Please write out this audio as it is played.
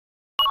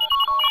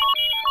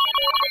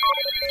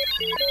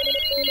So,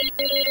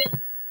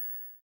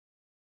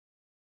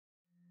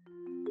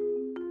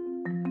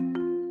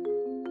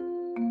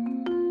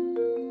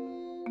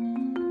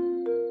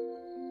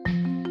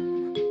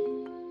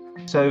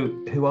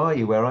 who are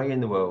you? Where are you in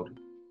the world?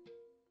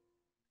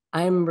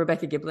 I'm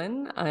Rebecca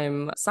Giblin.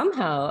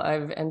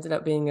 I've ended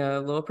up being a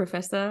law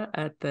professor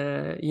at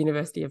the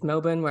University of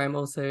Melbourne, where I'm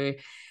also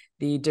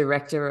the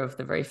director of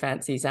the very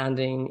fancy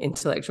sounding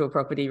Intellectual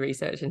Property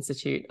Research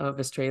Institute of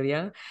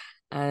Australia.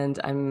 And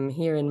I'm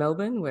here in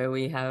Melbourne, where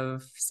we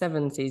have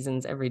 7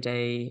 seasons every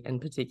day.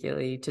 And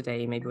particularly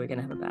today, maybe we're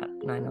going to have about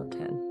 9 or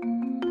 10.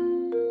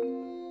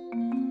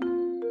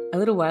 A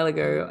little while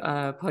ago,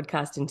 a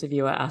podcast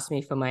interviewer asked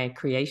me for my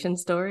creation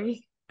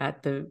story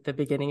at the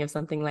beginning of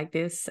something like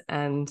this.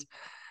 And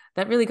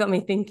that really got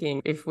me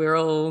thinking, if we're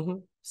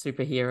all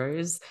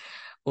superheroes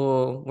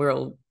or we're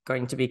all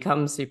going to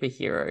become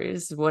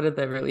superheroes, what are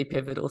the really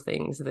pivotal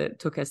things that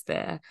took us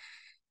there?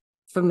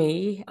 For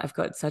me, I've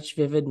got such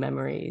vivid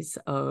memories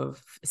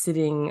of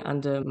sitting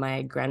under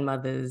my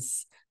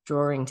grandmother's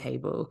drawing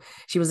table.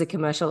 She was a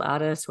commercial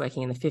artist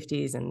working in the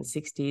 50s and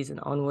 60s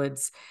and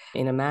onwards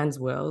in a man's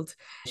world.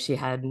 She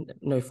had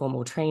no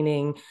formal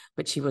training,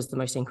 but she was the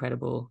most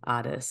incredible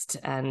artist.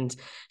 And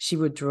she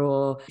would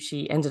draw.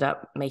 She ended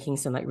up making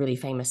some like really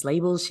famous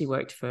labels. She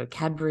worked for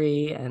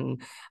Cadbury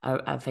and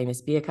a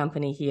famous beer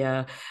company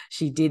here.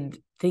 She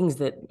did things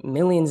that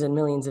millions and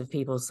millions of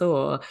people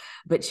saw,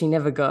 but she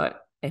never got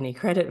any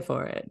credit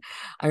for it.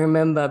 I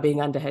remember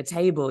being under her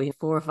table,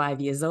 4 or 5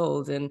 years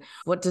old, and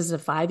what does a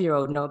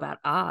 5-year-old know about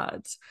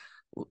art?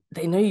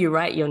 They know you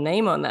write your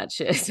name on that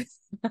shit.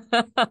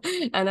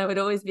 And I would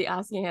always be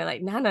asking her,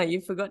 like, Nana,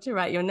 you forgot to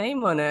write your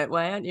name on it.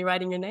 Why aren't you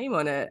writing your name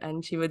on it?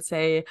 And she would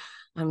say,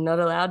 I'm not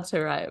allowed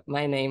to write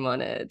my name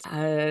on it.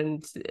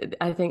 And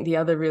I think the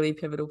other really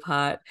pivotal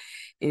part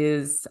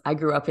is I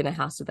grew up in a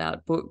house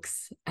without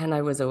books, and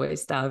I was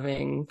always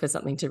starving for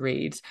something to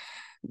read.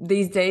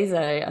 These days,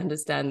 I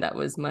understand that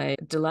was my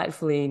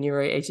delightfully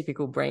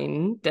neuroatypical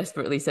brain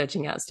desperately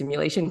searching out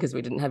stimulation because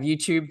we didn't have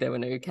YouTube, there were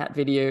no cat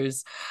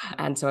videos.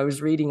 And so I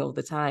was reading all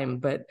the time.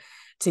 But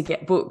to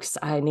get books,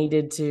 I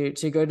needed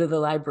to go to the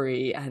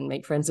library and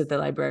make friends with the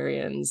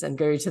librarians and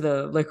go to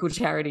the local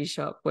charity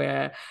shop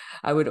where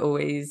I would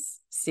always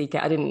seek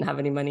out. I didn't have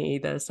any money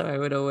either, so I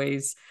would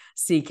always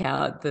seek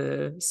out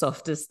the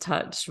softest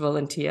touch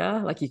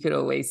volunteer. Like you could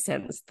always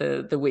sense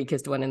the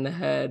weakest one in the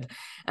herd.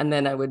 And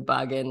then I would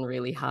bargain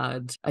really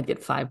hard. I'd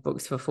get 5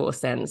 books for 4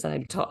 cents, and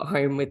I'd tot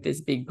home with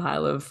this big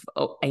pile of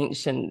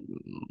ancient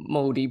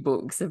moldy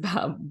books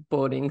about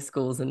boarding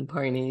schools and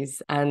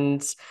ponies.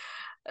 And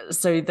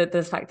so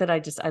the fact that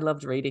I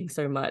loved reading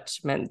so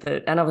much meant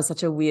that, and I was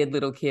such a weird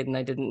little kid and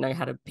I didn't know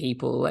how to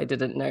people, I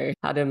didn't know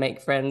how to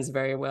make friends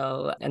very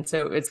well. And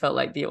so it felt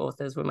like the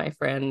authors were my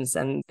friends,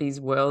 and these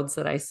worlds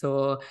that I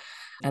saw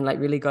and like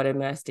really got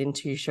immersed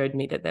into showed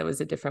me that there was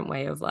a different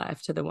way of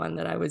life to the one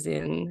that I was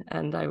in.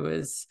 And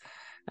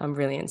I'm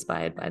really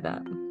inspired by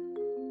that.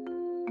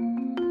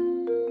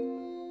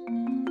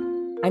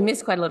 I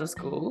missed quite a lot of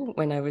school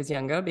when I was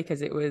younger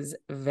because it was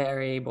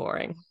very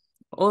boring.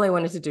 All I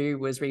wanted to do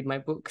was read my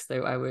books.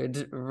 So I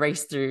would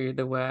race through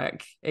the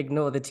work,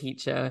 ignore the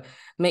teacher,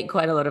 make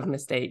quite a lot of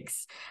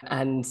mistakes,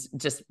 and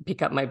just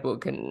pick up my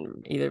book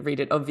and either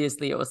read it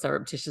obviously or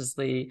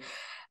surreptitiously.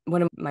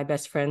 One of my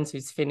best friends,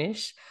 who's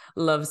Finnish,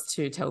 loves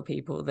to tell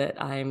people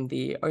that I'm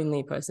the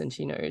only person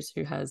she knows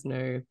who has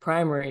no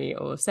primary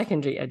or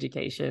secondary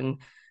education,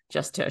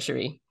 just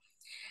tertiary.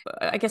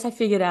 I guess I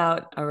figured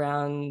out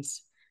around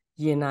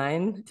year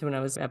 9, so when I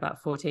was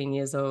about 14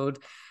 years old,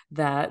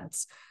 that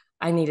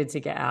I needed to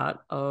get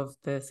out of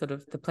the sort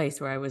of the place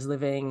where I was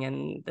living,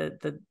 and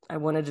I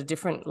wanted a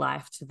different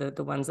life to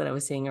the ones that I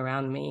was seeing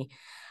around me.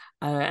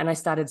 And I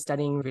started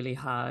studying really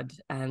hard,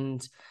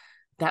 and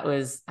that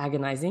was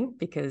agonizing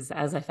because,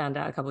 as I found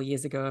out a couple of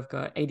years ago, I've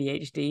got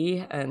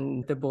ADHD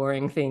and the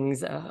boring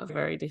things are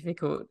very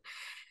difficult.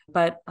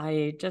 But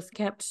I just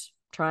kept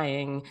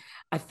trying.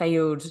 I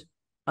failed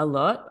a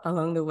lot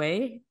along the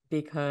way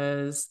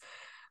because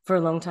for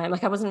a long time,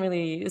 like I wasn't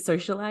really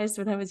socialized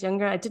when I was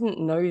younger. I didn't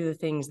know the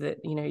things that,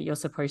 you're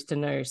supposed to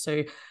know.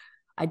 So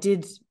I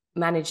did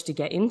manage to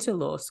get into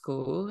law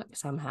school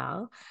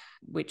somehow,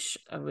 which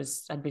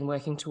I'd been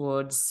working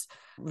towards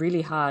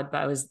really hard,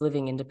 but I was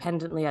living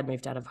independently. I'd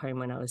moved out of home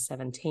when I was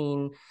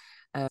 17,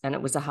 and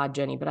it was a hard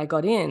journey, but I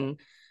got in.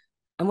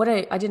 And what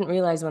I didn't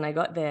realize when I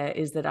got there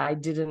is that I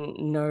didn't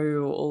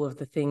know all of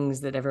the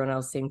things that everyone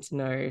else seemed to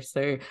know.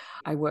 So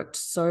I worked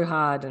so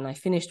hard and I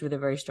finished with a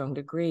very strong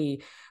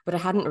degree, but I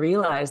hadn't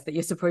realized that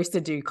you're supposed to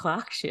do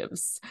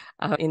clerkships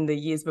in the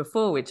years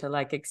before, which are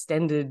like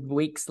extended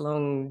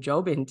weeks-long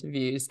job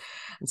interviews.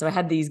 And so I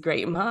had these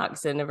great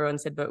marks and everyone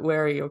said, but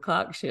where are your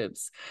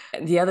clerkships?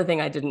 And the other thing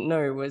I didn't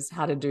know was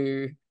how to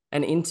do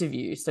an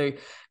interview. So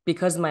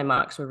because my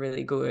marks were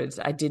really good,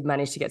 I did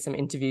manage to get some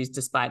interviews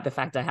despite the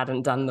fact I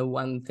hadn't done the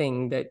one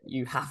thing that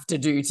you have to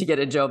do to get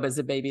a job as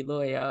a baby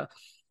lawyer.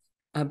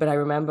 But I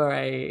remember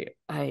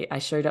I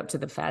showed up to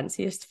the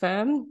fanciest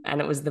firm, and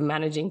it was the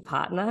managing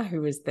partner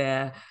who was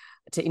there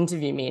to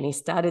interview me. And he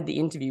started the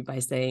interview by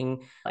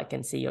saying, I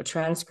can see your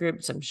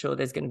transcript. I'm sure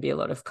there's going to be a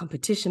lot of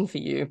competition for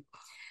you.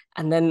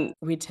 And then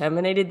we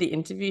terminated the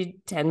interview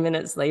 10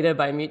 minutes later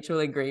by mutual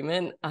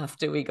agreement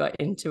after we got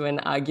into an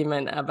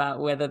argument about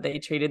whether they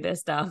treated their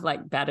staff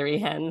like battery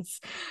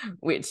hens,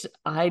 which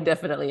I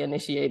definitely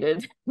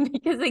initiated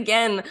because,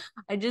 again,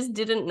 I just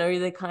didn't know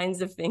the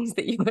kinds of things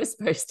that you were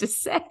supposed to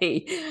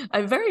say.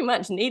 I very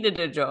much needed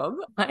a job.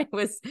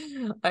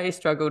 I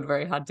struggled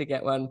very hard to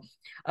get one.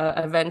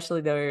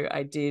 Eventually, though,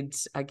 I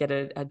get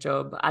a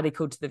job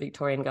articled to the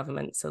Victorian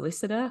government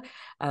solicitor.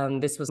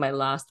 This was my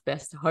last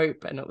best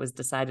hope, and it was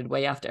decided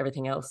way after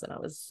everything else. And I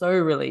was so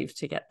relieved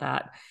to get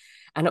that.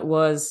 And it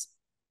was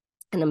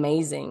an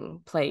amazing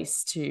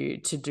place to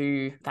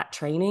do that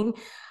training.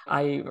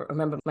 I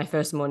remember my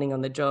first morning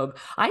on the job,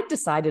 I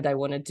decided I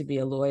wanted to be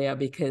a lawyer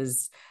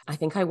because I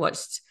think I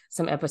watched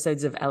some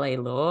episodes of LA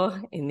Law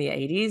in the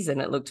 80s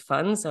and it looked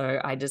fun. So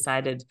I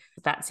decided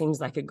that seems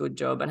like a good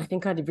job. And I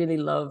think I really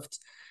loved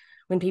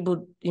when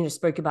people,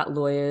 spoke about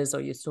lawyers,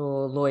 or you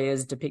saw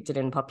lawyers depicted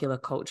in popular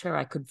culture.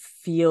 I could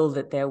feel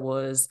that there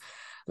was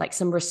like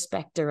some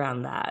respect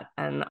around that.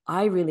 And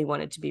I really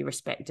wanted to be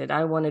respected.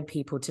 I wanted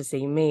people to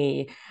see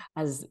me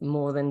as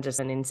more than just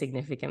an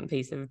insignificant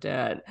piece of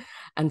dirt.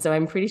 And so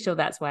I'm pretty sure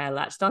that's why I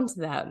latched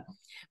onto that.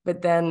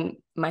 But then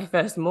my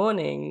first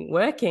morning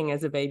working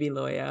as a baby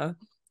lawyer,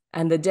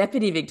 and the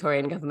deputy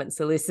Victorian government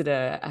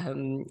solicitor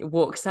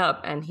walks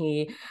up and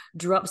he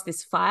drops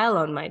this file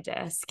on my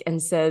desk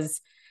and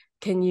says,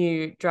 "Can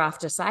you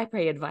draft a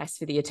cypre advice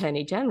for the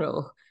Attorney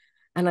General?"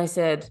 And I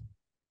said,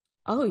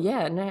 "Oh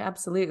yeah, no,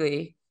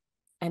 absolutely."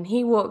 And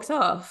he walks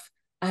off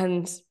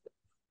and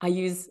I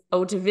use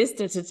Alta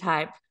Vista to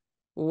type,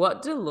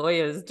 "What do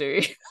lawyers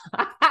do?"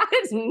 I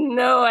had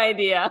no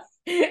idea.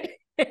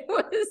 It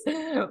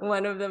was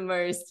one of the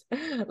most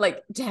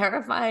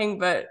terrifying,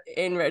 but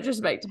in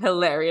retrospect,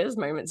 hilarious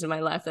moments in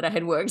my life that I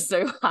had worked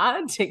so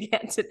hard to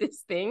get to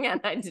this thing and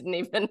I didn't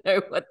even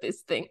know what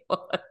this thing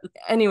was.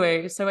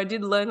 Anyway, so I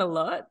did learn a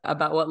lot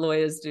about what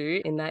lawyers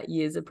do in that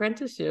year's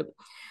apprenticeship.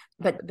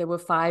 But there were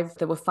five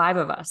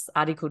of us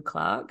articled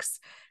clerks,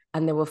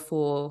 and there were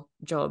 4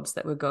 jobs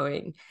that were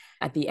going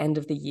at the end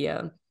of the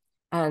year.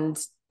 And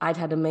I'd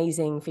had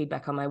amazing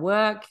feedback on my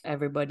work.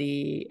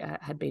 Everybody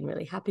had been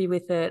really happy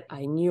with it.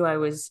 I knew I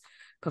was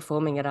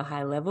performing at a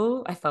high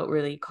level. I felt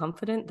really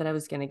confident that I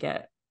was going to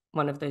get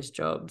one of those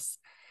jobs.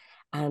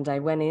 And I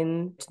went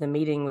in to the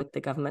meeting with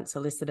the government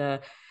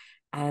solicitor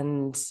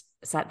and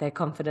sat there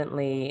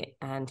confidently.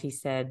 And he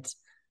said,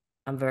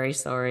 "I'm very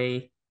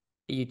sorry,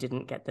 you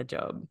didn't get the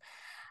job."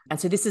 And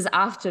so this is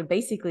after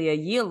basically a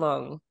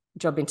year-long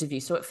job interview.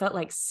 So it felt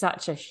like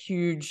such a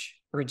huge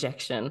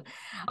rejection.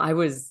 I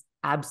was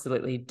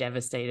absolutely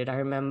devastated. I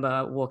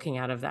remember walking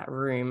out of that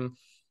room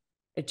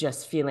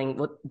just feeling,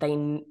 well, they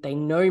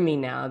know me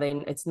now.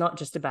 It's not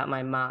just about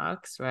my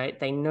marks, right?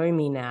 They know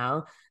me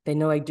now. They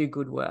know I do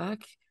good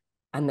work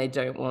and they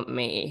don't want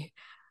me.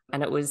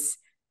 And it was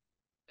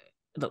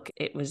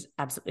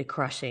absolutely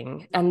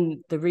crushing.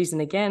 And the reason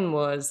again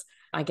was,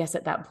 I guess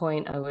at that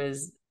point I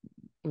was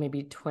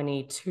maybe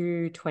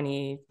 22,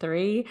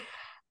 23.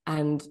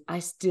 And I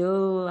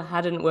still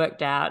hadn't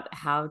worked out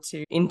how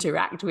to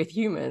interact with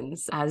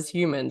humans as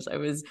humans.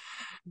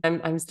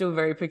 I'm still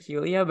very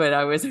peculiar, but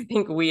I was, I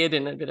think, weird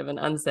in a bit of an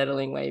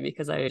unsettling way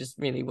because I just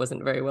really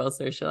wasn't very well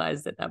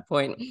socialized at that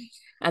point.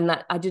 And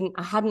that I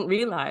hadn't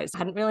realized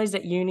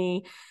at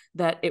uni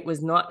that it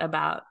was not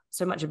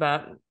so much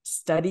about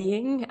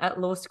studying at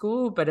law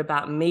school, but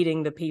about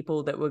meeting the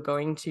people that were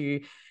going to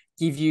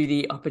give you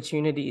the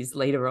opportunities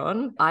later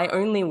on. I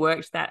only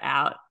worked that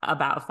out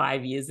about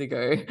 5 years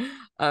ago,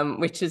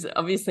 which is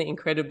obviously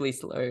incredibly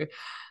slow.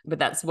 But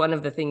that's one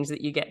of the things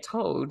that you get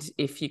told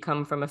if you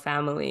come from a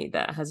family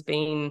that has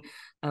been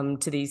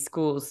to these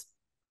schools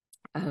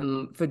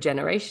for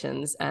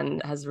generations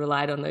and has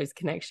relied on those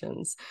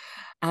connections.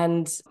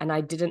 And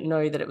I didn't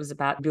know that it was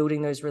about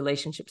building those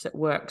relationships at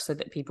work so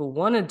that people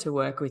wanted to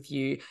work with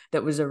you.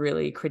 That was a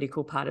really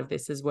critical part of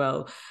this as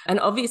well. And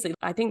obviously,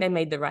 I think they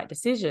made the right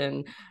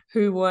decision.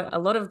 A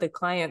lot of the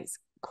clients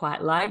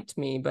quite liked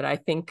me, but I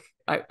think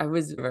I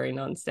was very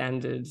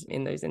non-standard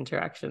in those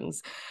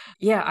interactions.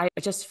 Yeah, I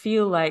just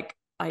feel like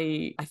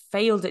I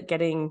failed at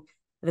getting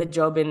the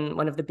job in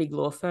one of the big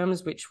law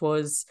firms,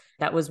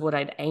 that was what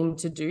I'd aimed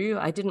to do.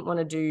 I didn't want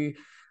to do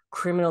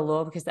criminal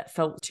law because that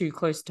felt too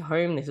close to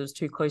home. This was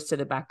too close to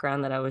the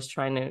background that I was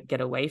trying to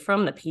get away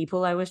from, the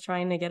people I was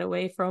trying to get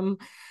away from.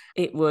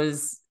 It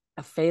was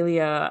a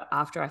failure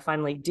after I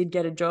finally did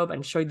get a job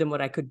and showed them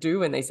what I could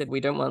do, and they said,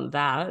 "We don't want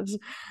that."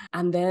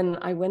 And then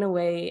I went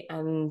away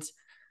and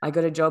I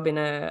got a job in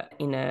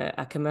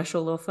a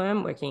commercial law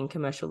firm working in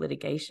commercial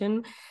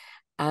litigation.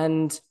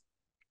 And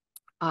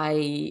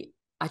I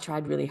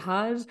tried really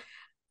hard,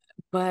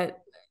 but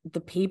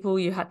the people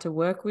you had to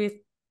work with,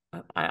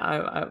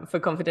 for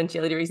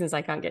confidentiality reasons,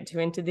 I can't get too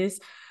into this,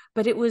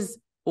 but it was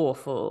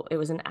awful. It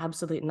was an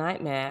absolute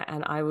nightmare.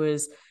 And I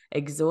was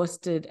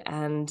exhausted.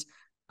 And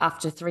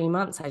after 3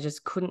 months, I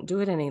just couldn't do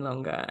it any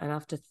longer. And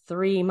after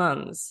 3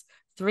 months,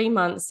 3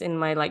 months in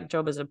my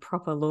job as a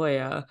proper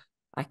lawyer,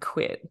 I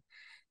quit.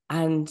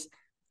 And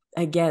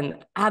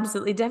again,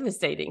 absolutely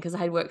devastating, because I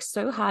had worked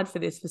so hard for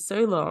this for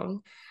so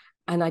long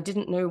and I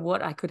didn't know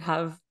what I could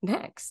have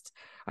next.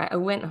 I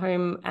went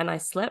home and I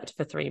slept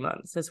for 3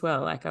 months as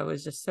well. I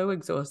was just so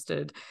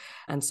exhausted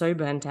and so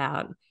burnt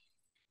out.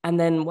 And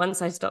then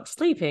once I stopped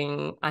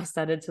sleeping, I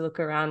started to look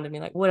around and be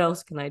like, what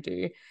else can I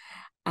do?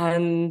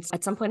 And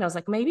at some point I was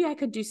like, maybe I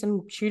could do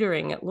some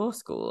tutoring at law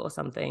school or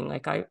something.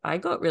 I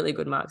got really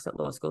good marks at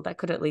law school. That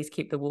could at least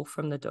keep the wolf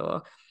from the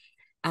door.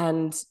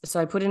 And so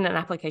I put in an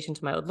application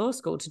to my old law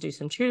school to do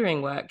some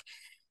tutoring work.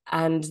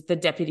 And the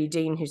deputy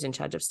dean, who's in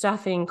charge of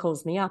staffing,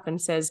 calls me up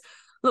and says,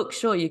 look,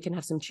 sure, you can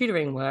have some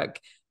tutoring work,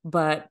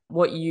 but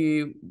what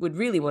you would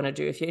really want to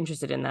do if you're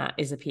interested in that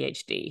is a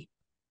PhD.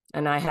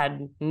 And I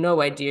had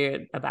no idea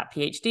about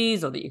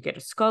PhDs, or that you get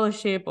a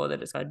scholarship, or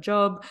that it's got a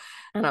job.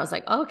 And I was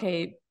like, oh,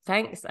 okay,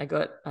 thanks. I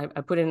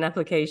put in an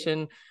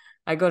application,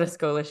 I got a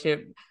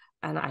scholarship,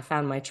 and I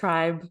found my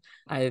tribe.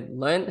 I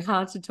learned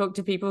how to talk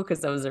to people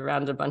because I was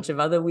around a bunch of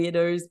other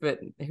weirdos, but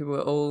who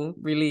were all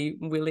really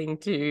willing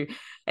to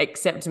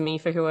accept me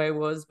for who I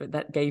was. But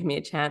that gave me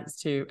a chance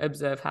to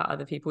observe how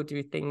other people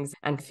do things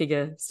and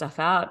figure stuff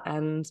out.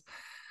 And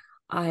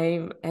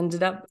I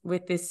ended up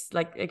with this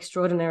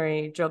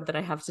extraordinary job that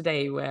I have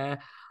today, where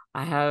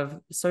I have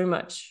so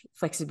much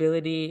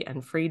flexibility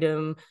and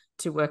freedom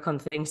to work on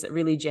things that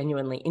really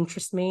genuinely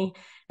interest me,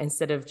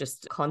 instead of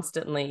just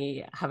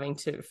constantly having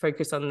to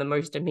focus on the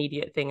most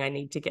immediate thing I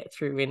need to get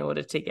through in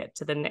order to get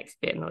to the next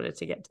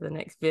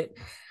bit,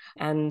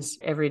 And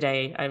every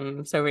day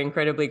I'm so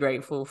incredibly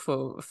grateful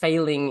for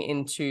failing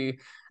into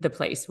the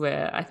place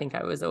where I think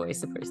I was always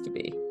supposed to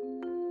be.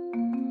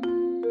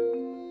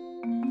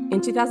 In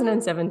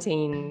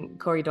 2017,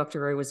 Cory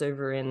Doctorow was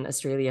over in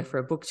Australia for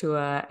a book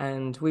tour,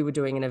 and we were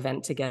doing an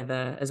event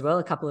together as well,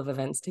 a couple of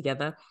events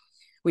together.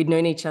 We'd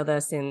known each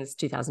other since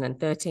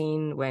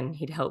 2013, when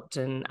he'd helped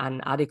an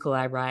article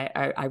I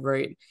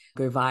wrote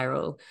go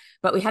viral,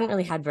 but we hadn't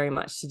really had very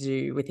much to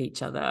do with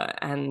each other.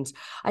 And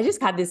I just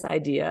had this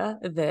idea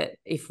that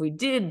if we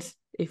did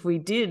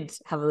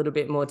have a little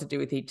bit more to do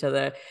with each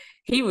other,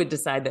 he would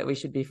decide that we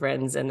should be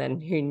friends, and then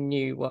who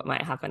knew what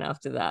might happen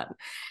after that.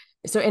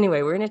 So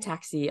anyway, we're in a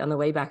taxi on the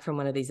way back from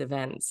one of these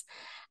events,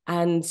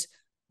 and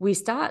we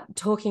start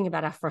talking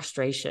about our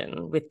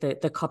frustration with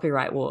the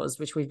copyright wars,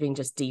 which we've been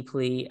just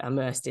deeply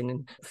immersed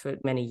in for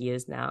many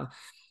years now.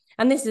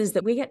 And this is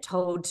that we get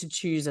told to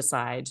choose a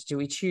side. Do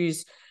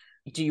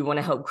you want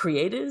to help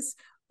creators,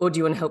 or do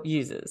you want to help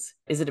users?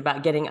 Is it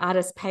about getting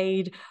artists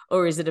paid,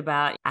 or is it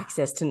about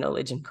access to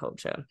knowledge and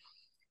culture?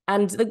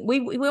 And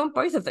we want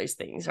both of those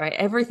things, right?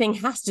 Everything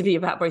has to be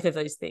about both of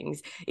those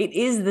things. It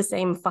is the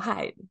same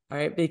fight,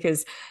 right?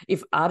 Because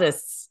if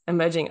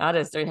emerging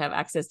artists don't have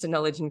access to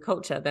knowledge and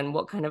culture, then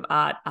what kind of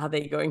art are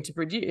they going to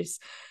produce?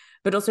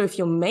 But also, if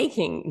you're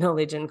making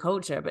knowledge and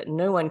culture, but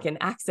no one can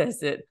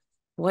access it,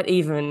 what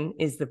even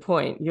is the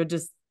point? You're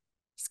just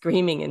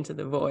screaming into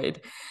the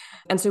void.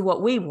 And so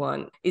what we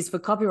want is for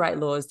copyright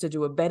laws to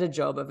do a better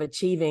job of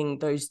achieving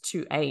those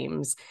two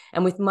aims,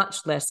 and with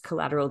much less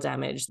collateral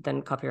damage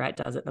than copyright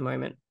does at the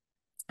moment.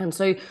 And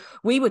so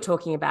we were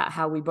talking about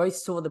how we both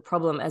saw the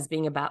problem as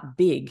being about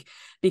big,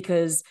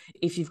 because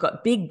if you've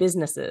got big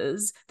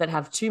businesses that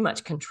have too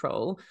much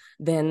control,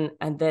 then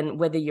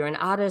whether you're an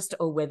artist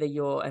or whether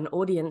you're an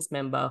audience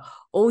member,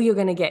 all you're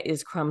going to get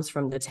is crumbs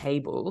from the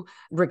table,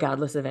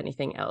 regardless of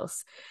anything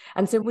else.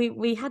 And so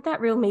we had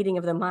that real meeting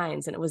of the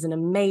minds, and it was an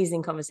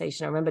amazing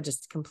conversation. I remember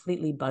just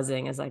completely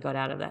buzzing as I got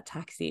out of that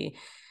taxi.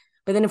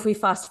 But then if we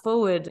fast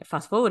forward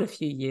a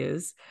few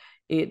years,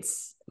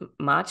 it's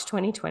March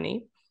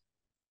 2020.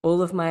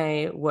 All of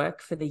my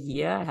work for the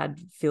year, I had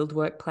field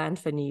work planned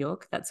for New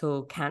York. That's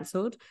all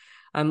cancelled.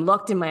 I'm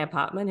locked in my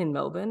apartment in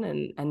Melbourne,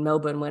 and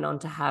Melbourne went on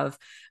to have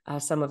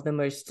some of the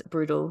most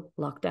brutal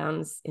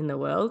lockdowns in the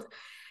world.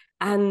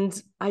 And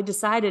I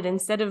decided,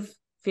 instead of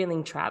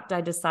feeling trapped, I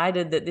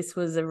decided that this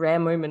was a rare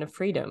moment of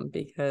freedom,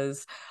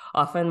 because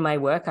often my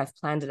work, I've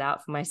planned it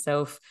out for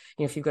myself.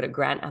 If you've got a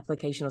grant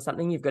application or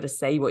something, you've got to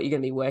say what you're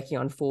going to be working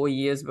on 4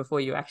 years before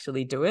you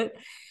actually do it.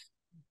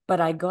 But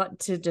I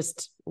got to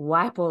just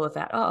wipe all of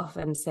that off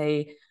and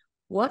say,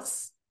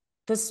 what's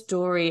the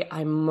story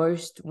I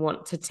most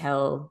want to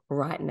tell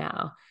right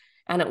now?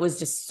 And it was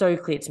just so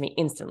clear to me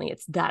instantly.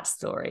 It's that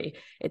story.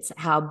 It's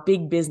how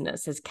big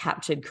business has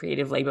captured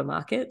creative labor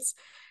markets.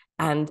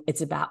 And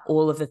it's about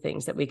all of the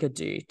things that we could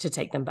do to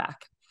take them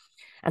back.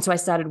 And so I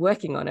started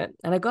working on it,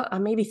 and I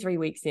got maybe 3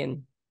 weeks in.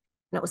 And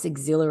it was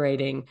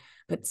exhilarating,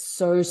 but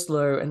so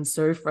slow and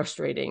so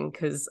frustrating,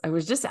 because I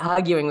was just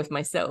arguing with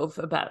myself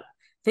about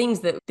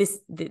things that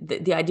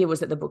the idea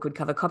was that the book would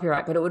cover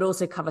copyright, but it would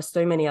also cover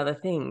so many other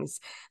things.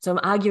 So I'm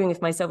arguing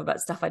with myself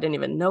about stuff I don't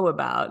even know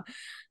about.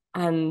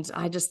 And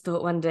I just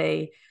thought one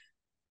day,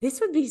 this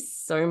would be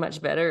so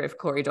much better if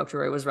Cory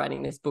Doctorow was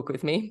writing this book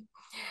with me.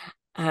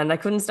 And I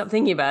couldn't stop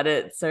thinking about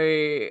it. So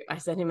I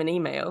sent him an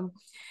email.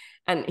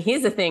 And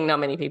here's the thing not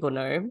many people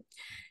know.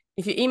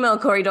 If you email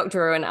Cory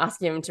Doctorow and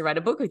ask him to write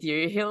a book with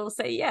you, he'll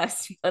say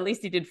yes. At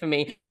least he did for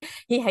me.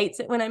 He hates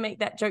it when I make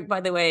that joke, by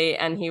the way,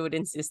 and he would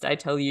insist I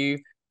tell you,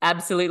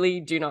 absolutely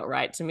do not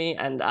write to me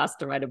and ask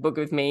to write a book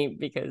with me,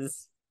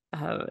 because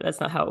that's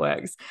not how it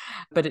works.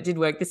 But it did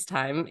work this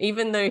time,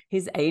 even though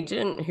his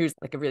agent, who's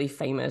like a really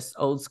famous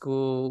old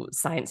school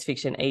science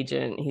fiction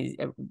agent, he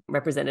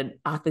represented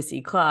Arthur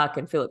C. Clarke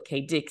and Philip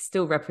K. Dick,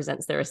 still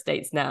represents their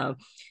estates now.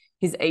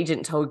 His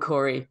agent told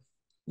Cory,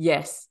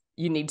 yes,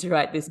 you need to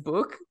write this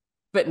book,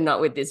 but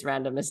not with this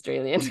random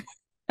Australian.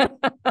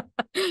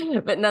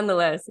 But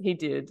nonetheless, he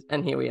did,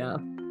 and here we are.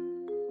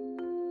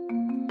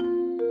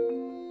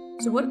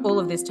 So what all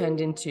of this turned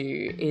into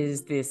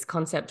is this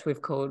concept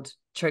we've called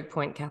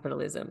Chokepoint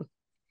capitalism.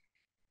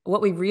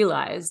 What we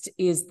realized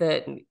is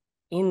that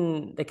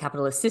in the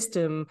capitalist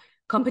system,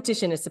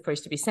 competition is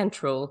supposed to be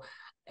central,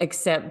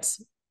 except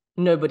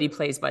nobody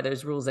plays by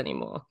those rules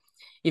anymore.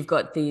 You've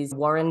got these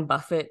Warren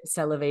Buffett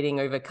salivating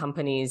over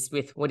companies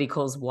with what he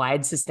calls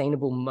wide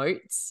sustainable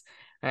moats.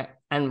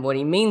 And what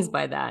he means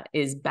by that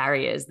is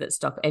barriers that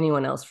stop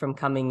anyone else from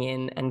coming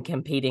in and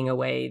competing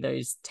away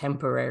those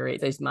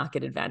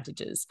market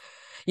advantages.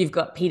 You've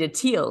got Peter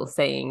Thiel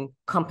saying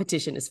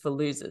competition is for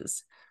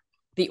losers.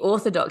 The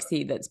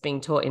orthodoxy that's being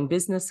taught in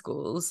business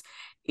schools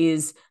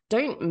is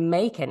don't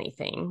make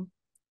anything,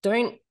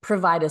 don't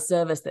provide a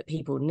service that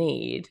people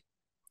need,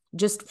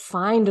 just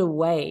find a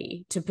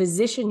way to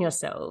position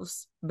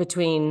yourselves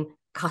between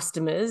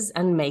customers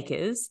and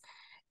makers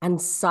and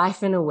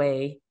siphon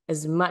away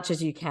as much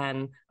as you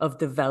can of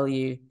the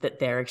value that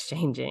they're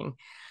exchanging.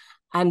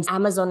 And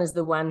Amazon is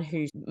the one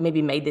who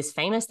maybe made this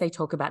famous. They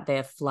talk about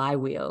their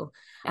flywheel,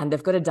 and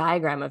they've got a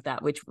diagram of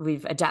that, which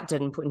we've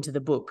adapted and put into the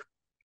book.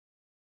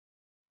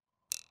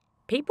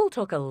 People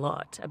talk a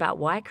lot about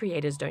why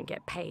creators don't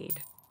get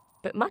paid,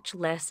 but much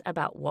less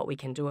about what we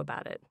can do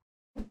about it.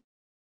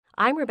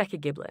 I'm Rebecca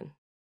Giblin.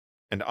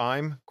 And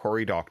I'm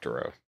Cory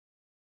Doctorow.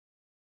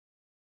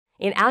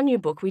 In our new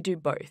book, we do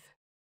both,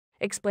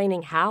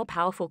 explaining how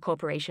powerful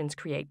corporations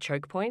create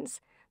choke points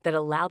that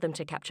allow them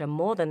to capture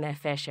more than their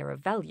fair share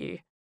of value,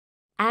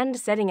 and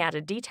setting out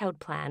a detailed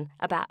plan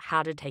about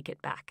how to take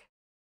it back.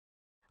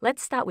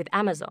 Let's start with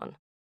Amazon.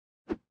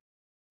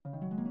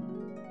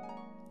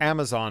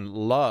 Amazon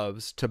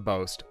loves to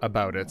boast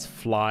about its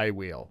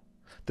flywheel,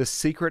 the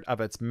secret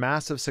of its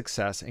massive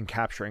success in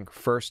capturing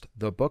first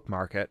the book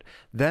market,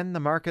 then the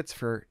markets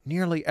for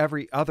nearly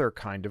every other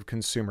kind of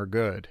consumer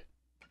good.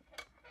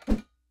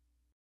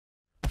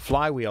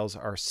 Flywheels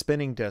are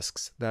spinning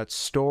disks that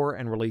store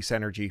and release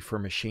energy for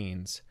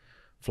machines.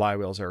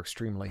 Flywheels are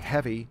extremely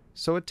heavy,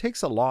 so it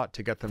takes a lot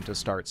to get them to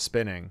start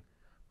spinning.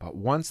 But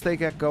once they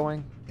get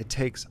going, it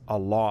takes a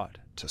lot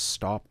to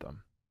stop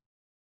them.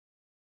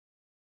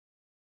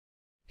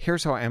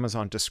 Here's how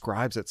Amazon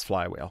describes its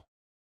flywheel.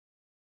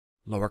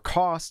 Lower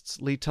costs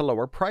lead to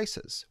lower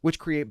prices, which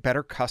create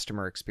better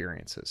customer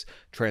experiences,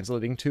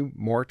 translating to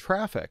more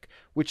traffic,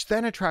 which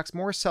then attracts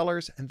more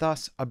sellers and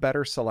thus a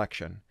better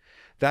selection.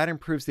 That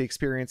improves the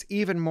experience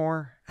even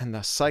more, and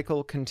the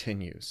cycle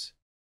continues.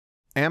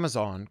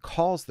 Amazon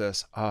calls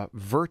this a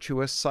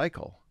virtuous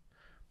cycle,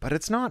 but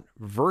it's not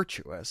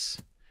virtuous,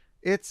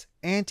 it's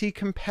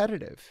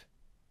anti-competitive.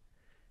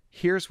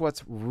 Here's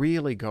what's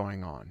really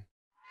going on.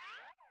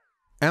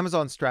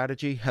 Amazon's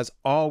strategy has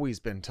always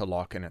been to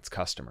lock in its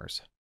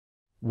customers.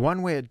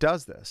 One way it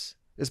does this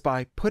is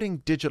by putting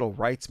digital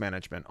rights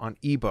management on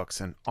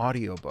ebooks and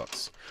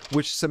audiobooks,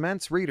 which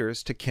cements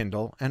readers to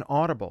Kindle and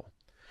Audible.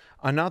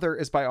 Another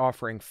is by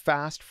offering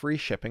fast, free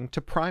shipping to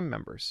Prime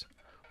members.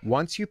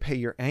 Once you pay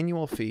your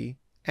annual fee,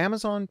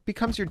 Amazon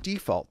becomes your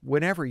default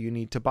whenever you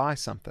need to buy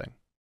something.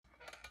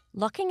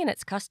 Locking in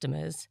its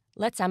customers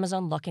lets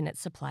Amazon lock in its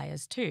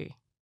suppliers too.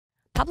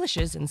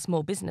 Publishers and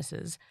small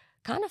businesses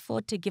can't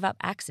afford to give up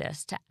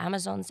access to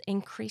Amazon's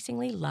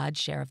increasingly large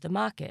share of the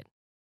market,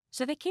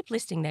 so they keep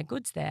listing their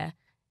goods there,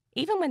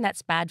 even when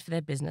that's bad for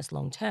their business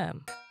long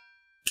term.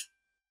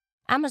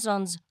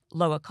 Amazon's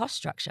lower cost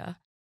structure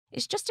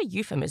is just a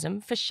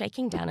euphemism for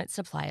shaking down its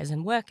suppliers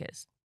and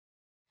workers.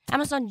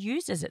 Amazon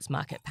uses its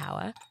market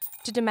power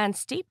to demand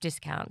steep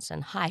discounts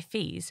and high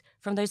fees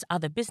from those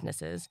other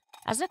businesses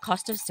as a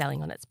cost of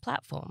selling on its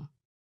platform.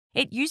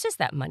 It uses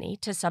that money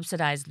to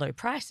subsidize low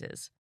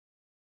prices,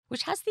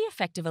 which has the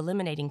effect of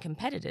eliminating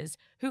competitors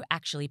who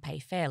actually pay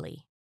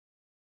fairly.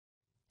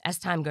 As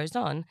time goes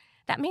on,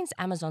 that means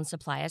Amazon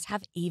suppliers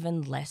have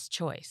even less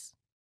choice.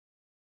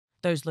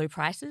 Those low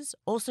prices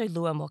also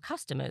lure more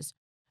customers,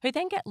 who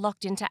then get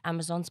locked into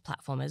Amazon's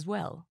platform as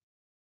well.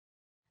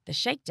 The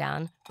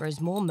shakedown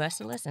grows more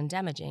merciless and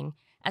damaging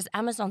as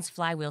Amazon's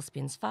flywheel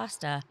spins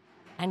faster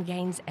and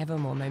gains ever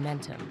more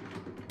momentum.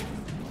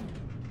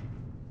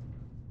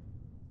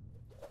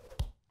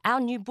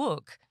 Our new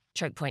book,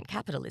 Chokepoint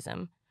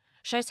Capitalism,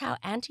 shows how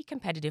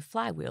anti-competitive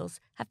flywheels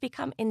have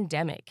become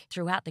endemic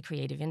throughout the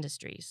creative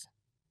industries.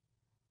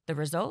 The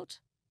result?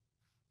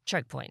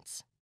 Choke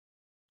points.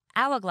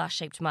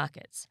 Hourglass-shaped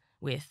markets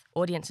with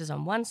audiences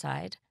on one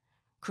side,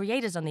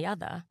 creators on the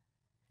other,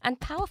 and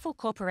powerful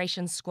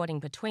corporations squatting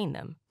between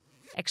them,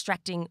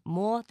 extracting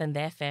more than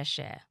their fair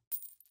share.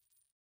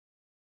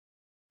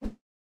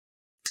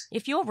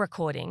 If you're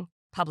recording,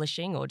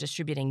 publishing, or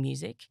distributing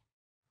music,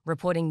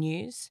 reporting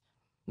news,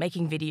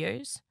 making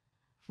videos,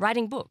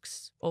 writing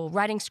books, or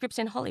writing scripts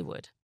in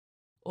Hollywood,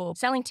 or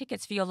selling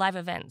tickets for your live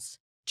events,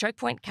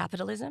 Chokepoint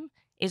Capitalism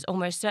is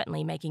almost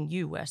certainly making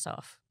you worse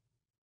off.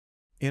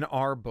 In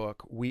our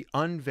book, we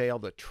unveil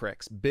the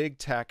tricks big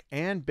tech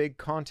and big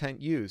content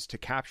use to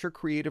capture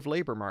creative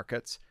labor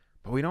markets,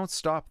 but we don't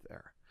stop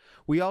there.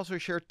 We also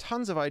share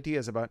tons of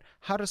ideas about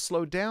how to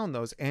slow down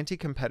those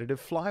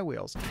anti-competitive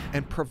flywheels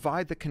and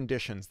provide the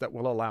conditions that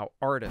will allow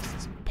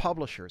artists,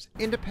 publishers,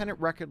 independent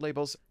record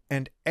labels,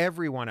 and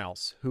everyone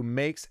else who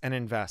makes and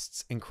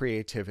invests in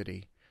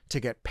creativity to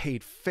get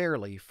paid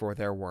fairly for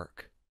their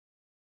work.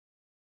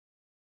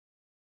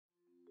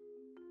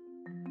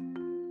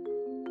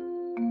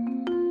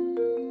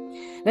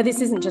 Now,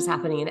 this isn't just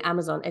happening in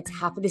Amazon.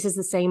 This is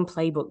the same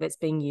playbook that's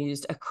being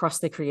used across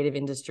the creative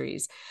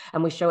industries.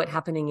 And we show it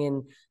happening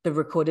in the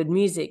recorded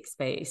music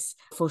space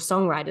for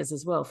songwriters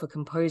as well, for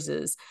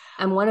composers.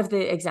 And one of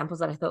the examples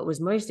that I thought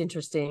was most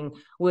interesting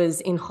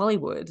was in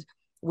Hollywood,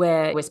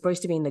 where we're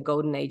supposed to be in the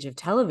golden age of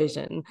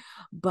television,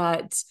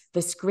 but the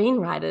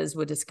screenwriters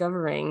were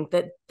discovering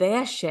that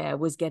their share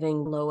was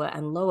getting lower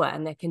and lower,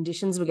 and their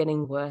conditions were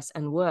getting worse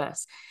and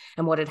worse.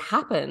 And what had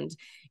happened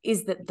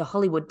is that the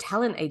Hollywood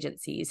talent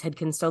agencies had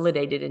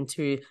consolidated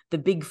into the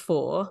big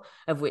four,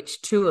 of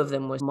which two of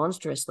them were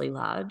monstrously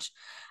large.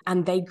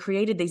 And they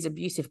created these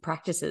abusive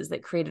practices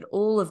that created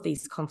all of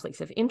these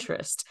conflicts of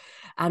interest.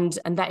 And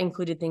that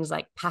included things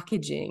like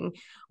packaging,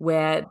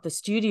 where the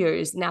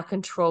studios now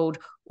controlled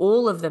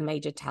all of the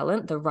major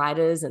talent, the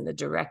writers and the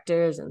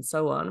directors and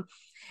so on.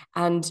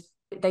 And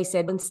they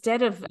said,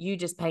 instead of you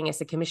just paying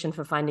us a commission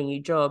for finding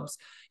you jobs,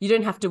 you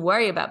don't have to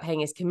worry about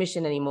paying us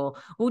commission anymore.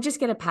 We'll just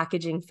get a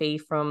packaging fee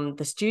from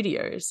the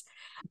studios.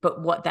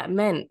 But what that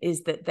meant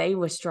is that they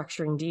were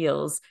structuring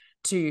deals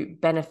to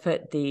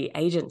benefit the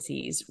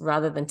agencies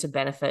rather than to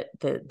benefit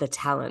the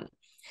talent.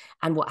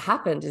 And what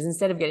happened is,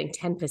 instead of getting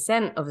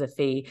 10% of the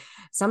fee,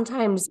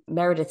 sometimes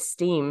Meredith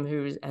Steam,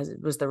 who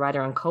was the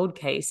writer on Cold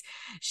Case,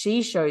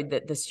 she showed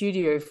that the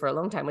studio for a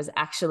long time was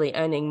actually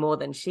earning more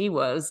than she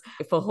was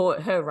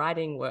for her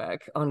writing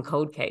work on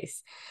Cold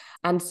Case.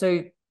 And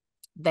so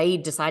they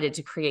decided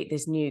to create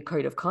this new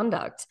code of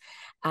conduct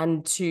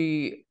and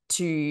to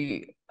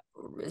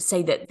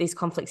say that these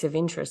conflicts of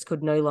interest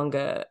could no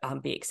longer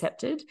be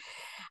accepted.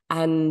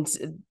 And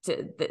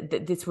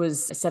this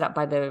was set up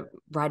by the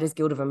Writers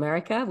Guild of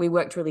America. We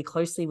worked really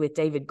closely with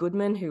David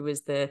Goodman, who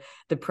was the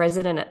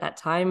president at that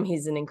time.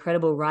 He's an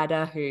incredible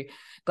writer who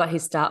got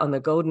his start on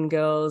The Golden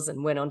Girls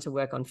and went on to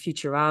work on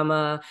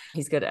Futurama.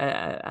 He's got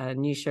a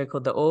new show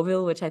called The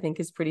Orville, which I think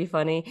is pretty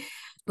funny.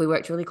 We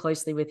worked really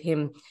closely with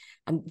him,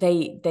 and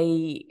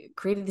they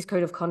created this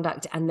code of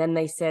conduct, and then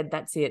they said,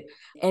 that's it.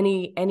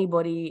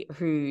 Anybody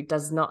who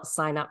does not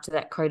sign up to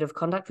that code of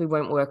conduct, we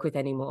won't work with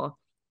anymore.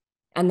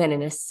 And then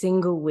in a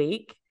single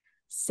week,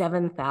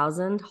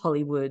 7,000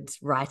 Hollywood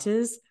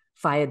writers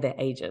fired their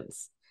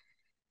agents.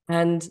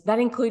 And that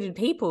included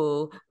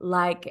people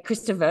like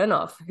Krista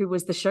Vernoff, who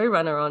was the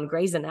showrunner on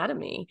Grey's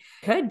Anatomy.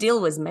 Her deal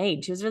was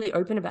made. She was really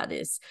open about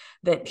this,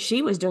 that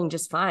she was doing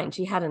just fine.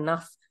 She had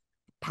enough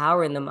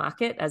power in the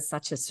market as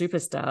such a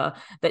superstar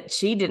that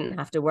she didn't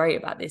have to worry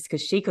about this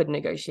because she could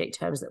negotiate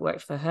terms that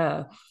worked for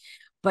her.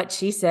 But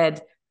she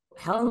said,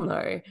 hell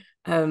no.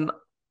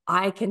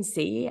 I can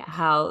see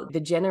how the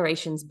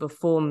generations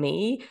before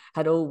me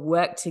had all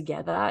worked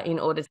together in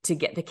order to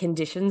get the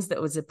conditions that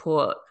would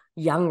support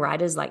young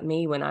writers like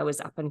me when I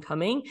was up and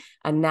coming.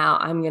 And now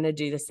I'm going to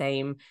do the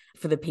same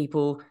for the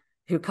people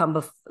who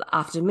come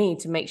after me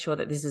to make sure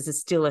that this is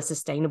still a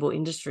sustainable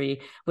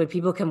industry where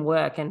people can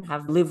work and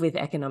live with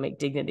economic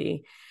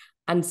dignity.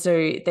 And so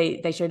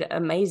they showed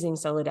amazing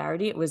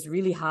solidarity. It was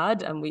really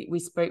hard. And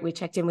we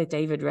checked in with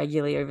David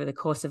regularly over the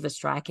course of the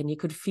strike, and you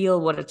could feel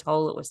what a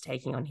toll it was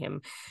taking on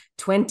him.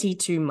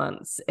 22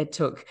 months it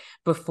took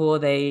before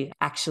they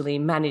actually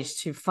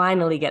managed to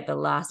finally get the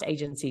last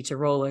agency to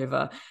roll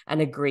over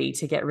and agree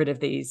to get rid of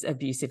these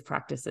abusive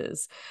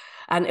practices.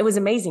 And it was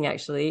amazing,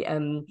 actually.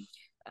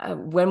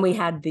 When we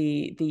had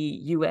the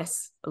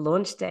US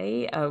launch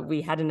day,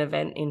 we had an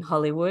event in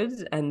Hollywood,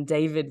 and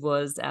David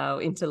was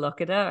our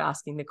interlocutor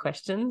asking the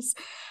questions.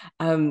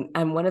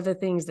 And one of the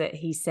things that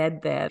he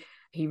said there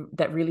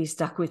that really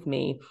stuck with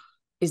me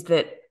is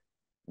that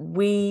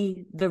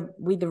we the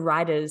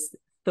writers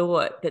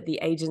thought that the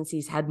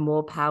agencies had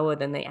more power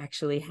than they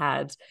actually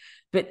had.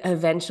 But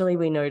eventually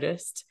we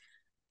noticed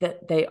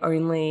that they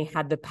only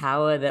had the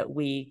power that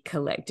we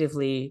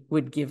collectively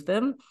would give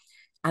them.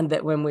 And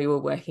that when we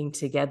were working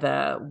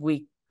together,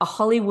 a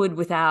Hollywood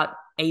without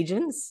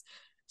agents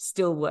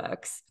still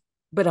works,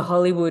 but a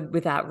Hollywood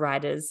without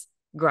writers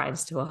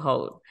grinds to a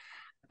halt.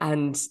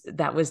 And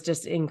that was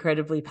just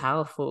incredibly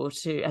powerful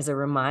as a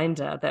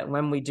reminder that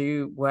when we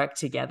do work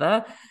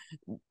together,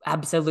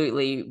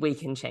 absolutely we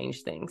can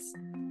change things.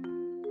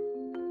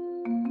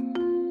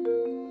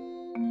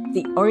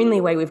 The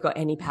only way we've got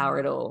any power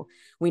at all,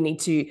 we need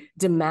to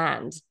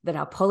demand that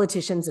our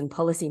politicians and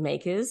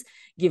policymakers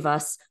give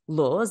us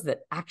laws that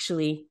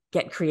actually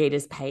get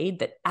creators paid,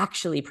 that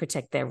actually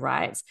protect their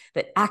rights,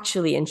 that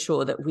actually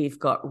ensure that we've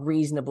got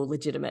reasonable,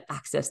 legitimate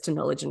access to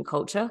knowledge and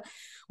culture.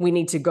 We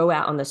need to go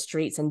out on the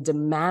streets and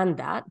demand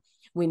that.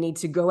 We need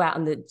to go out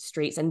on the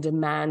streets and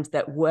demand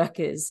that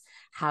workers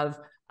have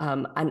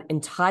an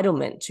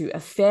entitlement to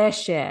a fair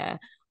share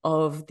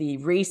of the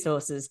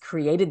resources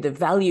created, the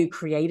value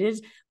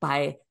created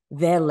by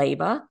their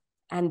labor.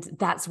 And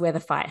that's where the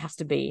fight has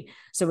to be.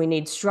 So we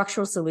need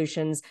structural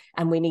solutions,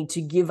 and we need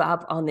to give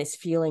up on this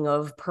feeling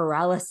of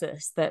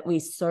paralysis that we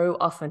so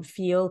often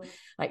feel,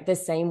 like the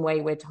same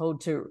way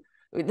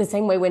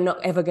we're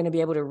not ever going to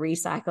be able to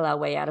recycle our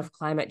way out of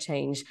climate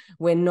change.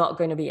 We're not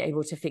going to be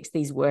able to fix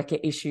these worker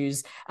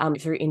issues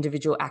through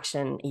individual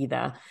action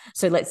either.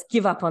 So let's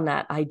give up on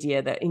that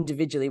idea that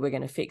individually we're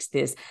going to fix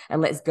this, and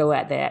let's go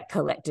out there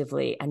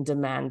collectively and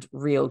demand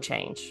real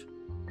change.